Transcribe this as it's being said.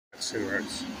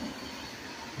cigarettes.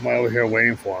 I'm over here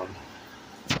waiting for him.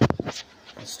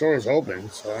 The store's open,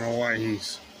 so I don't know why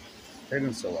he's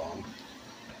taking so long.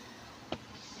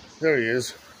 There he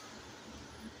is.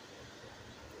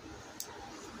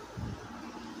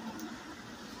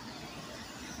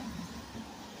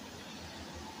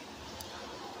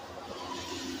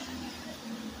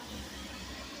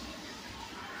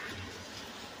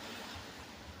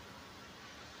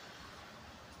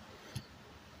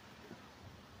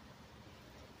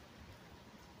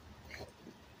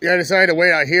 Yeah, I decided to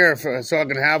wait out here so I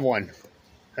can have one.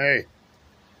 Hey.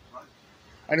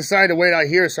 I decided to wait out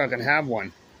here so I can have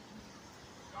one.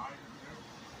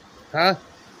 Huh?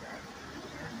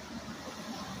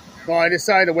 No, I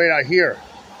decided to wait out here.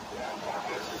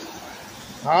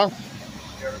 Huh?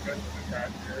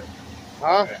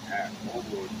 Huh?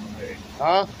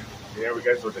 Huh? Yeah, we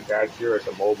guess what the cashier at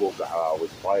the mobile was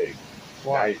playing.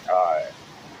 What?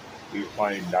 He was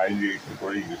playing 98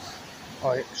 Degrees.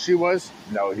 Oh, she was?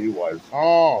 No, he was.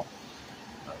 Oh.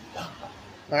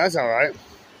 That's all right.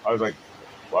 I was like,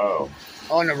 whoa.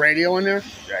 On the radio in there?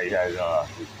 Yeah, he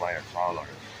was playing a song on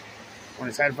On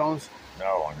his headphones?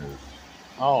 No, on his.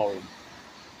 Oh.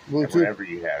 Bluetooth? Whatever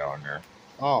he had on there.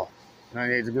 Oh.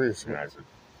 98 degrees. And I said,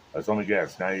 let's only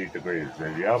guess, 98 degrees. I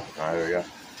said, yep. Yeah.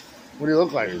 What do you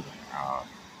look like?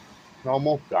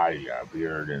 Normal? Guy,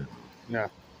 beard, and. Yeah.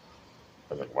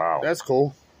 I was like, wow. That's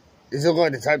cool. Is he look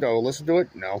like the type that will listen to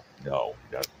it? No. No,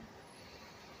 he doesn't.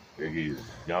 He's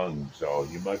young, so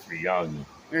he must be young.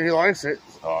 And he likes it.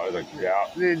 Oh, I was like, yeah.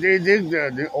 They dig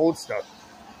the old stuff.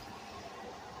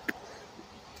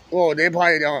 Well, they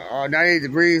probably 98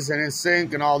 degrees and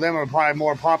NSYNC and all them are probably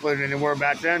more popular than they were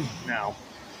back then now.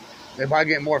 They probably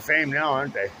get more fame now,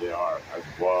 aren't they? They are.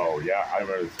 Whoa, yeah, I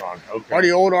remember the song. Okay. Are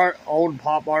the old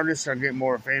pop artists are getting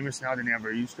more famous now than they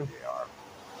ever used to? They are.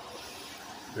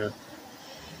 Yeah.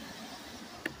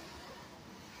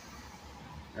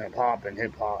 And pop and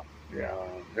hip hop. Yeah.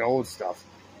 The old stuff.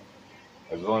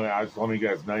 I just let me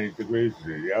guess, 90 degrees.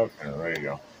 Yep. And there you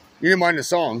go. You didn't mind the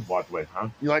song. Walked away, huh?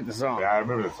 You liked the song. Yeah, I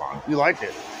remember the song. You liked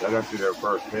it. That's actually their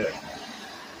first hit.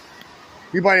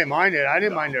 You probably didn't mind it. I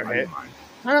didn't mind their hit.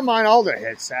 I didn't mind all their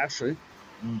hits, actually.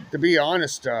 To be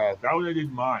honest. That one I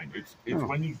didn't mind. It's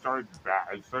when you started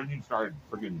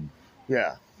freaking,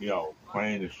 yeah,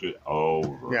 playing the shit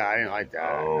over. Yeah, I didn't like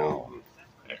that.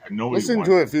 No. Listen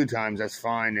to it a few times, that's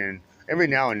fine. And every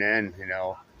now and then,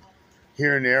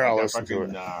 here and there, I'll listen to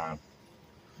it. That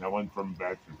one from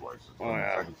Backstreet Boys. Oh,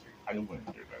 yeah. I don't want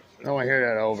to hear that shit. I don't want to hear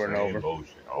that over and over.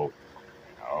 Bullshit.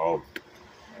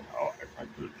 If I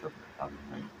do a trip, not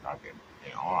getting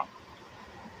off.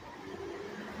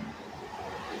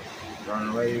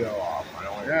 Turn the radio off. I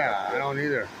don't want to hear that shit. I don't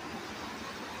either.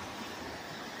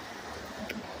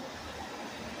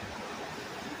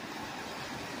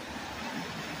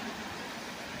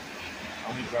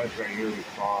 How many times can I hear the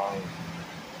song,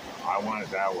 I Want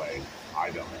It That Way? I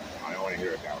don't want to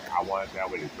hear it that way. I want it that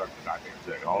way to start the goddamn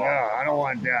thing. I don't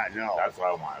want that, no. That's what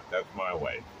I want. That's my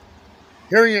way.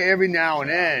 Hearing it every now and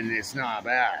then, it's not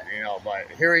bad, but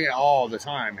hearing it all the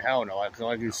time, hell no.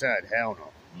 Like you said, hell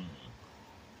no.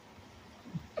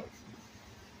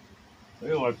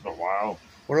 Maybe once in a while.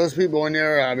 Were those people in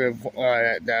there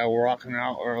that were walking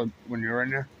out or when you were in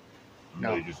there?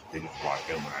 No. They just walked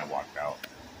in when I walked out.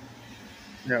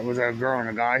 Yeah, was that a girl and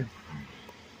a guy?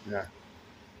 Yeah.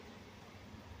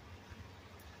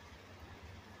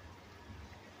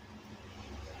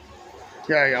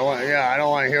 Yeah, I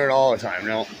don't want to hear it all the time,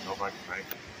 no.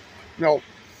 Nope.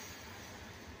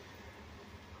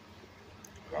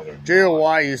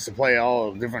 JOY used to play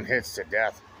all the different hits to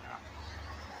death.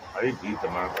 I didn't beat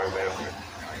them up.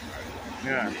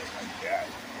 Yeah.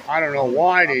 I don't know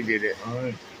why they did it. All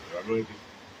right. You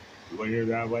want to hear it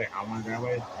that way? I want it that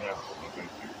way? Yeah.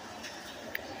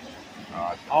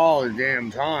 All the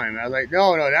damn time. I was like,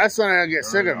 no, that's when I get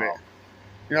sick of it.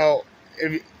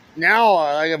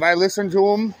 If I listen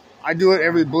to them, I do it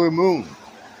every blue moon.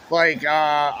 Like,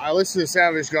 I listen to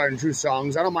Savage Garden 2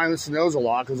 songs. I don't mind listening to those a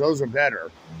lot because those are better.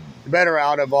 Better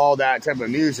out of all that type of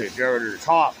music. They're the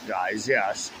top guys,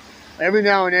 yes. Every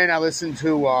now and then I listen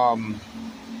to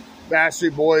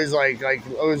Backstreet Boys. Like it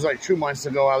was like 2 months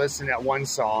ago, I listened to that one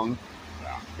song.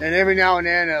 And every now and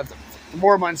then,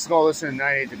 4 months ago, I listened to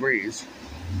 98 Degrees.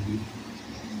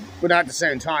 But not at the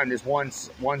same time, just once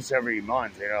every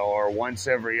month, or once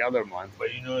every other month.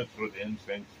 But it's with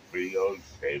NSYNC videos,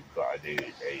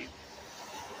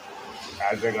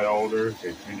 as they got older,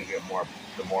 they seem to get more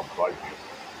budget.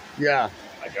 Yeah.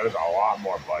 Like there was a lot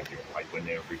more budget. Like when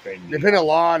they put a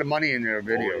lot of money in their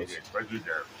videos, especially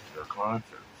their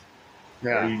concerts.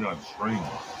 Yeah. They're on strings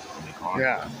in the concerts.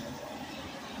 Yeah.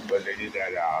 But they did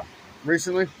that.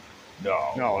 Recently?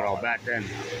 No. No, back then.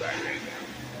 Back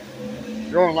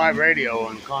then. You're on live radio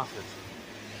and concerts.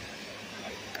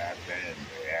 Back then,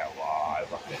 yeah. Well,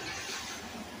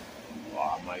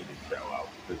 I might just sell out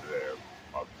because they're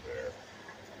up there.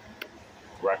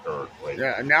 Record label.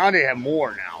 Yeah, now they have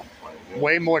more now.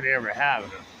 Way more than they ever have.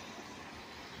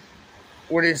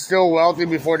 Were they still wealthy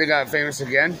before they got famous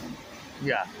again?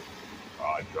 Yeah.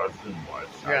 Justin was.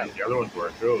 Yeah. The other ones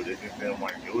were too. They just didn't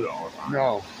want to do it all the time.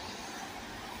 No.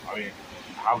 I mean,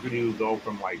 how could you go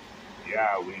from like,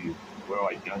 yeah, we're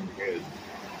like young kids.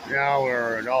 Now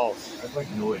we're adults. That's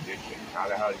like new addiction. How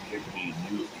the hell you get to be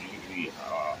new? You get to be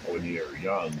when you're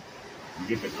young. You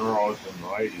get the girls and the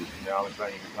ladies. And now it's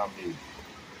like you become these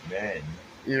men.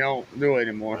 You don't do it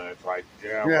anymore. And it's like,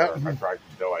 yeah. Yeah. I tried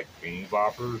to do like teeny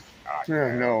boppers.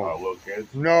 No. Little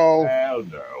kids. No. Hell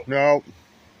no. No.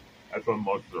 That's what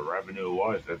most of the revenue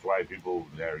was. That's why people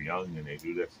that are young and they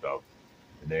do that stuff,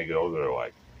 and they get older, they're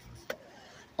like.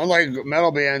 Unlike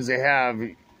metal bands, they have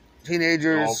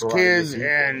teenagers, kids,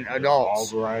 and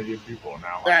adults. All variety of people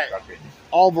now.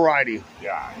 All variety.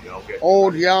 Yeah, you don't get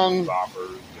old, young,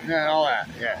 boppers, yeah, all that.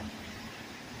 Yeah.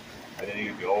 And then you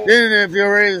get the old. Then if you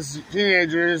raise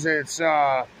teenagers, it's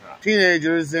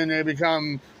teenagers. Then they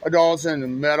become adults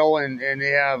and metal, and they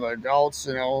have adults.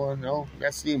 No,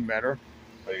 that's even better.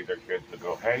 Like their kids to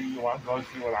go, hey, you want to go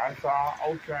see what I saw?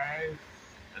 Okay.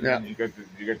 And then you get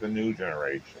the new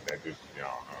generation that just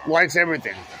likes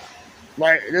everything.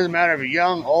 Like it doesn't matter if you're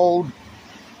young, old,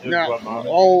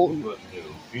 old,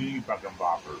 new, fucking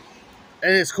boppers.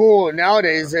 And it's cool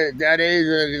nowadays at that age.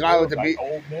 The guy with the beat,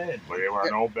 old men, but they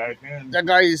weren't old back then. That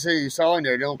guy you say you saw in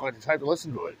there, they don't like the type to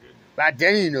listen to it. Back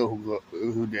then, you knew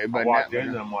who did. But I walked in,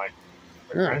 and I'm like,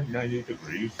 90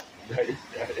 degrees.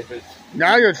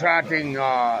 Now you're attracting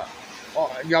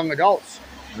young adults.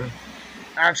 Yeah.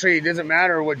 Actually, it doesn't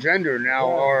matter what gender now,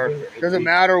 or it doesn't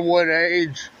matter what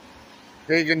age.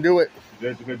 They can do it.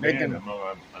 It's a good band.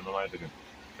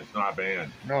 It's not a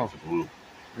band. No. It's a group.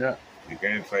 Yeah. You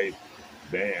can't say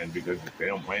band because they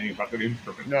don't play any fucking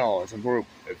instruments. No, it's a group.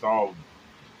 It's all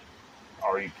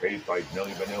already tastes like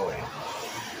Milli Vanilli.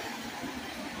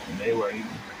 And they were even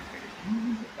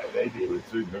like they do with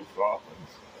Sigmund Softens.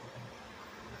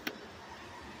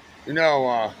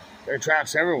 It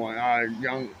attracts everyone,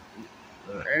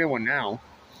 anyone now.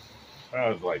 I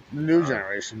was like the new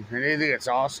generation, and they think it's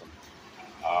awesome.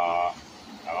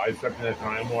 I stepped in a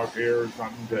time warp here or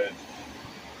something that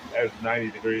as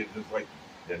 90 degrees is like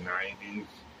the 90s.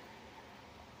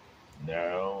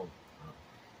 No.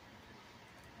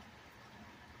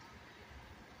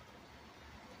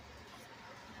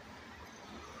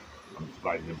 I'm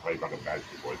surprised you didn't play fucking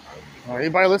Backstreet Boys.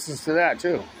 Anybody listens to that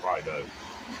too. Probably does.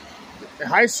 The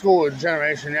high school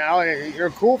generation now, you're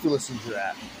cool if you listen to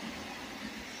that.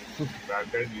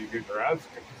 Back then you get your ass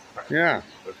kicked. Yeah.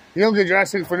 You don't get your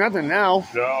ass kicked for nothing now.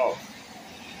 No.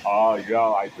 Oh, yeah,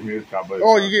 like the music company.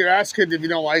 Oh, you get your ass kicked if you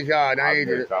don't like yeah.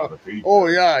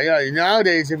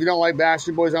 Nowadays, if you don't like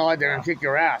Backstreet Boys, they're gonna kick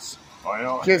your ass. Oh, I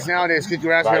know. Kids nowadays kick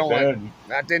your ass.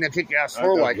 Back then they kick your ass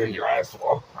for like kick your ass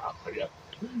for. Yeah.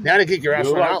 Now they kick your ass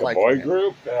for not like boy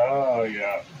group. Oh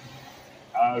yeah.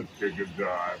 Good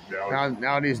job.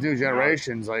 Now these new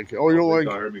generations like, oh, you don't like.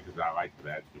 Don't hurt me because I like the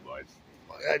Backstreet Boys.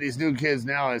 These new kids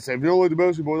now, they say, if you don't like the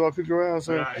Backstreet Boys, I'll kick your ass.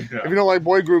 If you don't like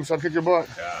boy groups, I'll kick your butt.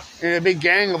 Yeah. And a big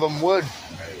gang of them would.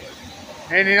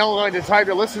 And they don't like the type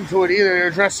to listen to it either.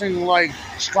 They're dressing like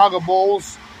Chicago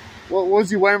Bulls. What was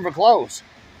he wearing for clothes?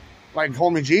 Like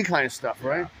Homie G kind of stuff,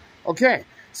 right? Okay.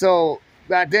 So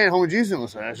back then, Homie G's didn't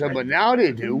listen to that stuff, but now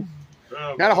they do.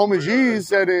 Now the Homie G's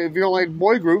said if you don't like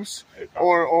boy groups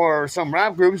or some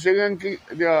rap groups, they're going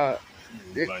to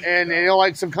and they don't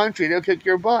like some country, they'll kick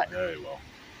your butt. Yeah, they will.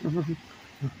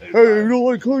 Hey, you don't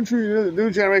like country? The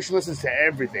new generation listens to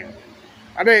everything.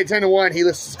 I bet 10 to 1 he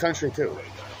listens to country too.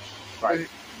 Right.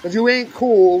 But you ain't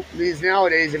cool these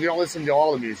nowadays if you don't listen to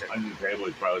all the music. Under the table,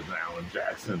 he probably listens to Alan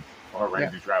Jackson or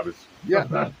Randy Travis.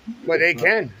 Yeah, but they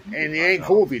can, and you ain't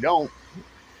cool if you don't.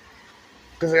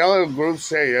 Because the other groups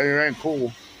say you ain't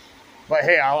cool. But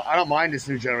hey, I don't mind this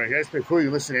new generation. It's pretty cool. You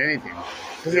listen to anything.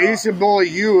 Because they used to bully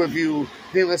you if you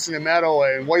didn't listen to metal,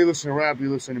 and why you listen to rap,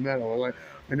 you listen to metal. Like,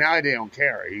 but now they don't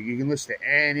care. You can listen to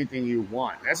anything you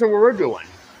want. That's what we're doing.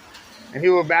 And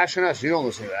people are bashing us. You don't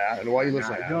listen to that. Why you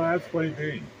listen to that? No, that's the funny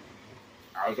thing.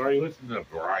 I was already listening to a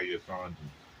variety of songs.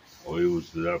 Oh, you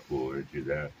listen to that for it, you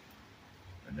that.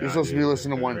 You're supposed to be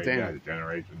listening to one thing. The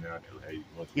generation now, hey,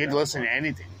 you had to listen to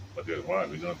anything. But there's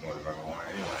one. We don't know what they're going to want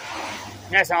anyway.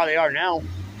 That's how they are now.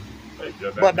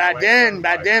 But back then,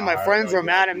 my friends were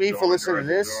mad at me for listening to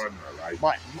this.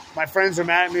 my friends are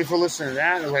mad at me for listening to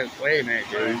that. I was like, wait a minute,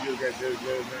 dude. You get this,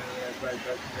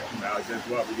 now guess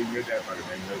what? We didn't get that fucking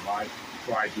thing. The live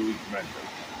try to each mental.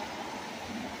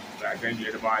 Back then you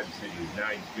had to buy the CDs.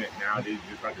 Nowadays you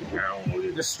just fucking download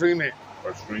it. Just stream it.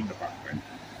 Or stream the fucking thing.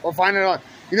 Or find it on.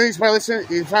 You know, he's probably listening.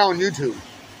 He's probably on YouTube. Oh,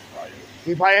 yeah.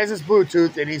 He probably has his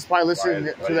Bluetooth, and he's probably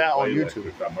listening to that on YouTube.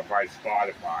 Or something. Probably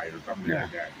Spotify or something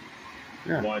like that.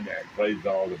 Yeah. One that plays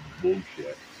all the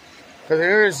bullshit. Because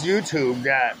there is YouTube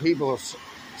that people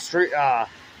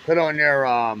put on their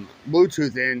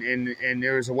Bluetooth, and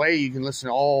there's a way you can listen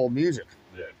to all music.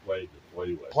 Yeah, playlist.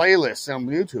 Playlists on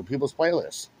YouTube, people's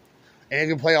playlists. And it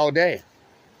can play all day.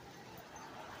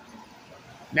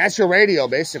 And that's your radio,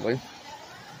 basically.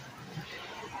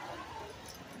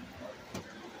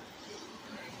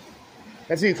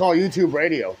 That's what you call YouTube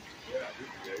radio. Yeah,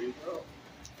 there you go.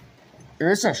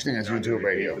 There is such thing as YouTube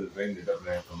radio. The thing that doesn't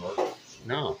have commercials.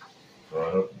 No.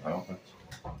 I don't think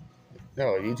so.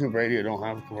 No, YouTube radio don't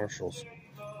have commercials.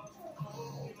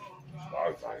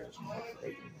 Spotify has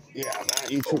commercials. Yeah, not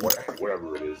YouTube.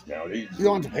 Whatever it is now. You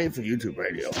don't have to pay for YouTube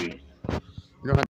radio. You don't have